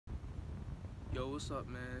Yo, what's up,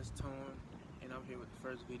 man? It's Tone, and I'm here with the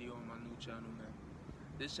first video on my new channel, man.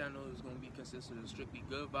 This channel is going to be consisted of strictly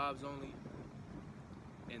good vibes only,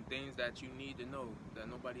 and things that you need to know that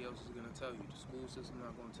nobody else is going to tell you. The school system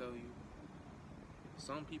not going to tell you.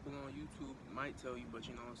 Some people on YouTube might tell you, but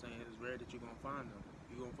you know what I'm saying, it's rare that you're going to find them.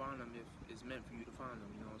 You're going to find them if it's meant for you to find them,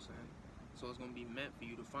 you know what I'm saying? So it's going to be meant for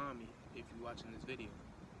you to find me if you're watching this video.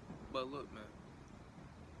 But look, man,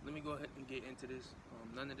 let me go ahead and get into this.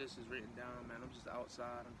 None of this is written down, man. I'm just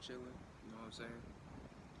outside, I'm chilling, you know what I'm saying?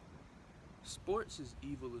 Sports is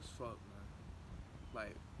evil as fuck, man.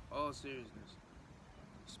 Like, all seriousness.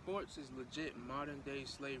 Sports is legit modern day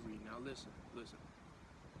slavery. Now listen.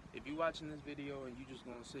 If you watching this video and you just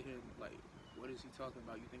gonna sit here like, what is he talking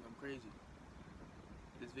about? You think I'm crazy?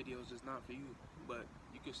 This video is just not for you. But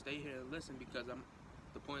you can stay here and listen because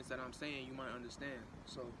the points that I'm saying you might understand.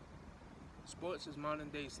 So, sports is modern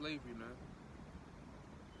day slavery, man.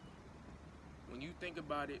 When you think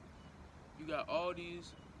about it, you got all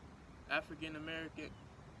these African American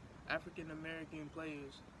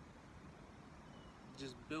players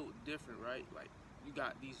just built different, right? Like, you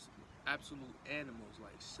got these absolute animals,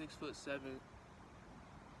 like 6'7",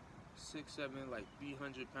 like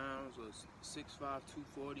 300 pounds, or 6'5",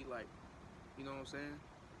 240, like, you know what I'm saying?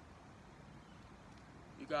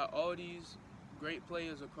 You got all these great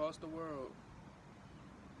players across the world,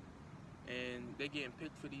 and they're getting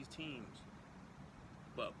picked for these teams.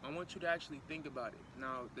 But I want you to actually think about it.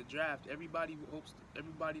 Now, the draft, everybody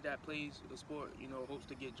that plays the sport, you know, hopes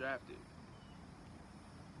to get drafted.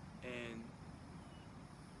 And,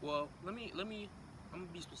 well, I'm gonna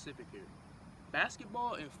be specific here.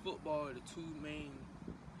 Basketball and football are the two main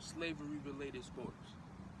slavery-related sports.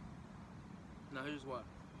 Now, here's why.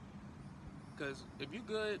 Because if you're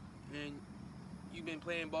good and you've been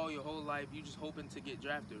playing ball your whole life, you're just hoping to get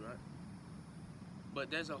drafted, right? But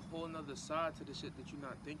there's a whole nother side to the shit that you're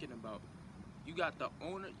not thinking about. You got the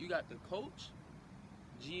owner, you got the coach,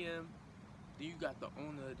 GM, then you got the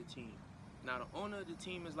owner of the team. Now, the owner of the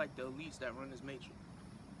team is like the elites that run this matrix.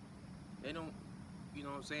 They don't, you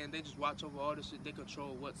know what I'm saying, they just watch over all the shit, they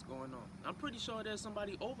control what's going on. I'm pretty sure there's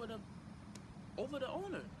somebody over the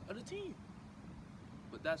owner of the team.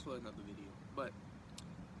 But that's for another video. But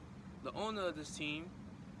the owner of this team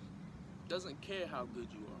doesn't care how good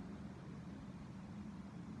you are.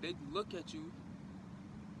 They look at you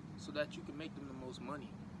so that you can make them the most money.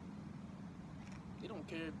 They don't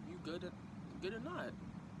care if you good or not.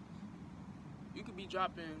 You could be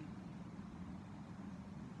dropping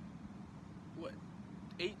what,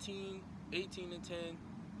 18 and 10,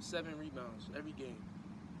 7 rebounds every game.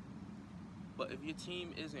 But if your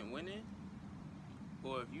team isn't winning,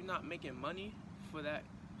 or if you're not making money for that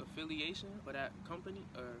affiliation or that company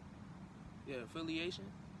or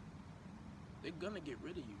affiliation, they're gonna get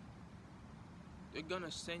rid of you. They're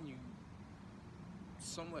gonna send you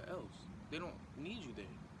somewhere else. They don't need you there.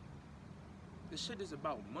 This shit is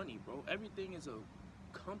about money, bro. Everything is a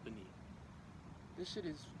company. This shit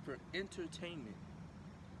is for entertainment.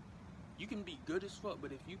 You can be good as fuck,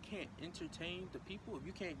 but if you can't entertain the people, if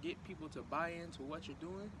you can't get people to buy into what you're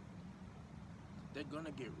doing, they're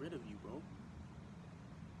gonna get rid of you, bro.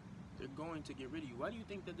 They're going to get rid of you. Why do you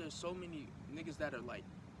think that there's so many niggas that are like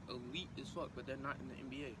elite as fuck, but they're not in the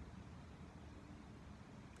NBA?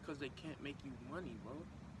 Because they can't make you money, bro.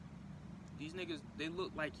 These niggas, they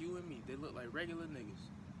look like you and me. They look like regular niggas.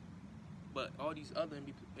 But all these other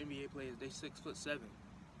NBA players, they 6'7".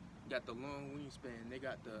 Got the long wingspan. They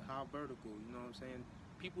got the high vertical. You know what I'm saying?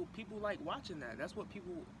 People like watching that. That's what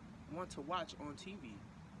people want to watch on TV.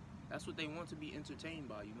 That's what they want to be entertained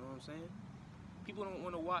by. You know what I'm saying? People don't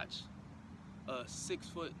want to watch a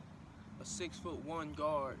 6'1"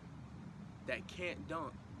 guard that can't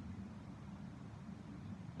dunk,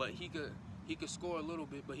 but he could score a little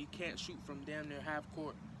bit, but he can't shoot from damn near half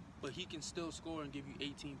court, but he can still score and give you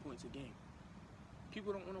 18 points a game.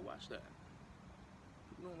 People don't want to watch that.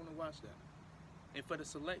 People don't want to watch that. And for the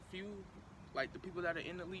select few, like the people that are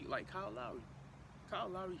in the league, like Kyle Lowry,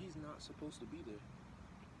 he's not supposed to be there,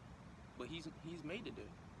 but he's made it there.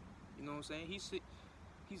 You know what I'm saying? He's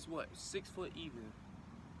what, 6 foot even.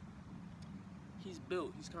 He's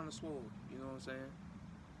built. He's kind of swole. You know what I'm saying?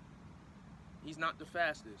 He's not the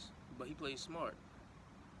fastest, but he plays smart.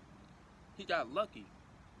 He got lucky.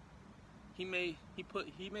 He made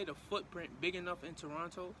a footprint big enough in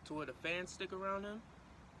Toronto to where the fans stick around him,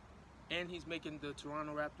 and he's making the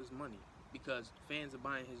Toronto Raptors money because fans are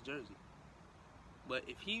buying his jersey. But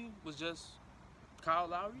if he was just Kyle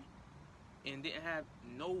Lowry and didn't have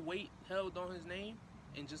no weight held on his name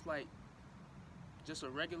and just a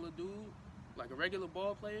regular dude, like a regular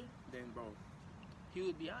ball player, then bro, he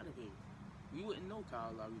would be out of here. We wouldn't know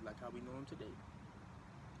Kyle Lowry like how we know him today.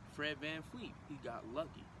 Fred VanVleet, he got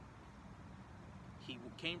lucky. He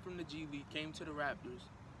came from the G League, came to the Raptors,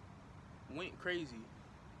 went crazy.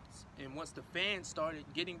 And once the fans started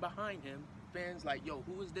getting behind him, fans like, yo,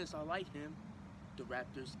 who is this? I like him. The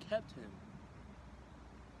Raptors kept him.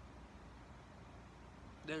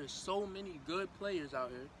 There's so many good players out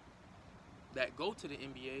here that go to the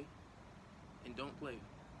NBA and don't play.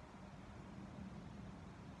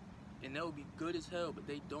 And they'll be good as hell, but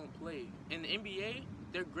they don't play. In the NBA,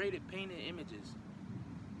 they're great at painting images.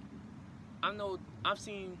 I know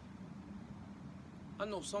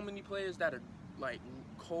so many players that are like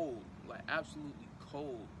cold, like absolutely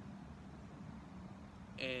cold.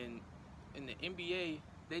 And in the NBA,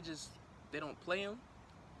 they don't play them.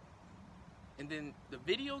 And then the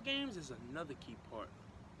video games is another key part.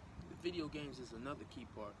 The video games is another key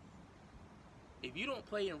part. If you don't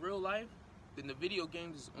play in real life, then the video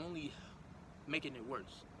games is only making it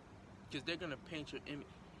worse. Because they're going to paint your image.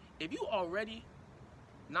 If you already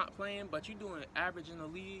not playing, but you're doing average in the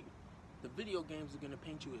league, the video games are going to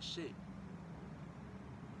paint you as shit.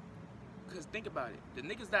 Because think about it. The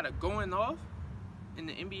niggas that are going off in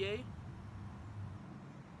the NBA,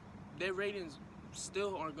 their ratings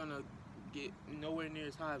still aren't going to get nowhere near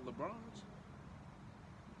as high as LeBron's.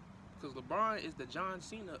 Because LeBron is the John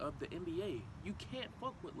Cena of the NBA. You can't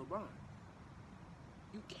fuck with LeBron.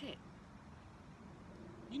 You can't.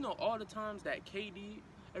 You know all the times that KD,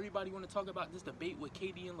 everybody want to talk about this debate with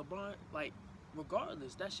KD and LeBron, like,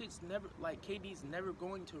 regardless, that shit's never, like, KD's never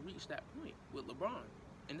going to reach that point with LeBron.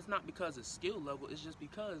 And it's not because of skill level, it's just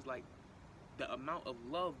because, like, the amount of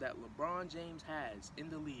love that LeBron James has in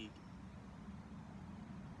the league.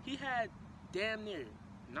 He had damn near,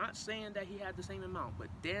 not saying that he had the same amount, but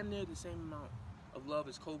damn near the same amount of love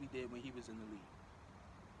as Kobe did when he was in the league.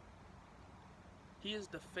 He is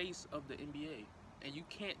the face of the NBA, and you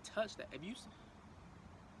can't touch that.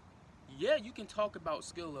 Yeah, you can talk about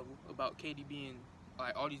skill level, about KD being,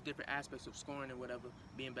 like, all these different aspects of scoring and whatever,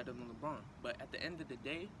 being better than LeBron. But at the end of the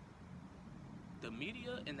day, the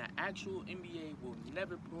media and the actual NBA will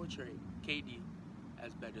never portray KD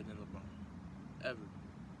as better than LeBron, ever.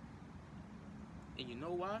 And you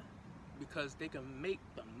know why? Because they can make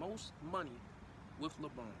the most money with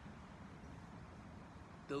LeBron.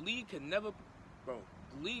 The league can never, the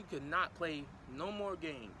league could not play no more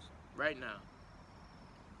games right now.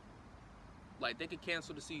 Like, they could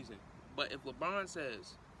cancel the season. But if LeBron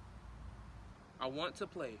says, I want to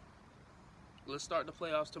play, let's start the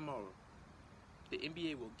playoffs tomorrow, the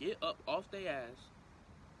NBA will get up off their ass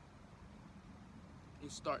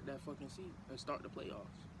and start that fucking season, and start the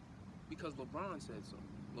playoffs. Because LeBron said so.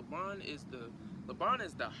 LeBron is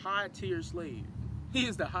the high tier slave. He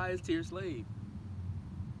is the highest tier slave.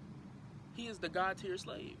 He is the God tier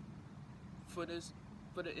slave for the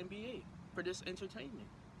NBA, for this entertainment.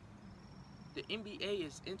 The NBA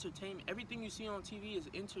is entertainment. Everything you see on TV is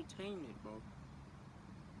entertainment, bro.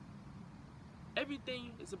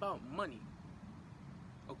 Everything is about money.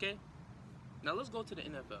 Okay? Now let's go to the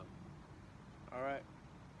NFL. Alright?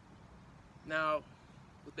 Now,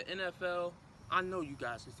 with the NFL, I know you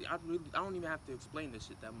guys can see. I don't even have to explain this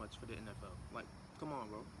shit that much for the NFL. Like, come on,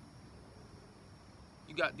 bro.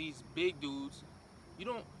 You got these big dudes. You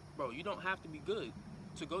don't have to be good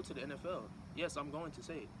to go to the NFL. Yes, I'm going to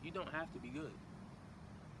say it. You don't have to be good.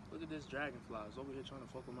 Look at this dragonfly. It's over here trying to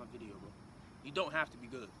fuck with my video, bro. You don't have to be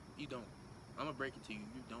good. You don't. I'm going to break it to you.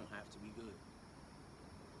 You don't have to be good.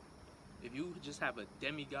 If you just have a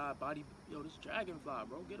demigod body, yo, this dragonfly,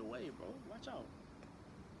 bro, get away, bro. Watch out.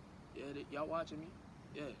 Yeah, y'all watching me?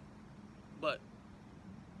 Yeah. But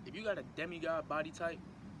if you got a demigod body type,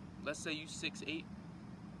 let's say you 6'8",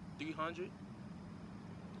 300,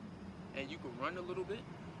 and you can run a little bit,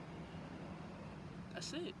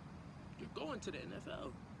 that's it. You're going to the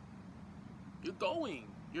NFL. You're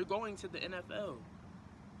going to the NFL.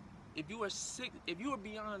 If you are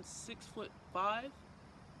beyond 6'5"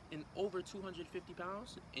 and over 250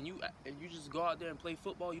 pounds, and you just go out there and play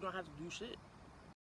football, you don't have to do shit.